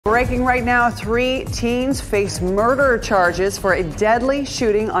Breaking right now, 3 teens face murder charges for a deadly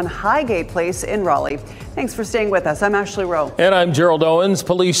shooting on Highgate Place in Raleigh. Thanks for staying with us. I'm Ashley Rowe. And I'm Gerald Owens.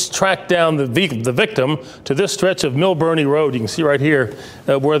 Police tracked down the victim to this stretch of Milburnie Road. You can see right here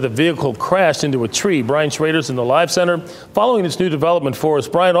where the vehicle crashed into a tree. Brian Schrader's in the Live Center following this new development for us.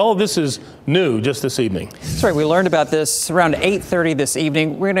 Brian, all of this is new just this evening. That's right. We learned about this around 8:30 this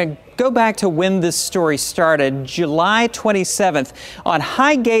evening. We're going to go back to when this story started, July 27th on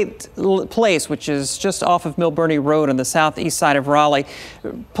Highgate Place, which is just off of Milburnie Road on the southeast side of Raleigh.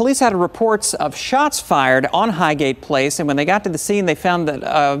 Police had reports of shots fired on Highgate Place, and when they got to the scene, they found that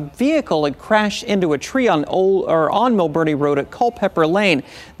a vehicle had crashed into a tree on Milburnie Road at Culpeper Lane.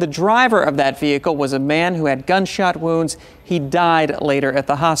 The driver of that vehicle was a man who had gunshot wounds. He died later at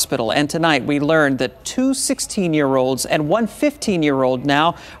the hospital. And tonight we learned that 2 16-year-olds and 1 15-year-old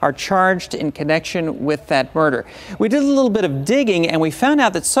now are charged in connection with that murder. We did a little bit of digging and we found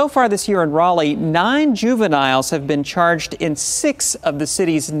out that so far this year in Raleigh, 9 juveniles have been charged in 6 of the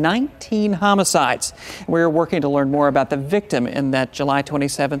city's 19 homicides. We're working to learn more about the victim in that July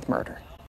 27th murder.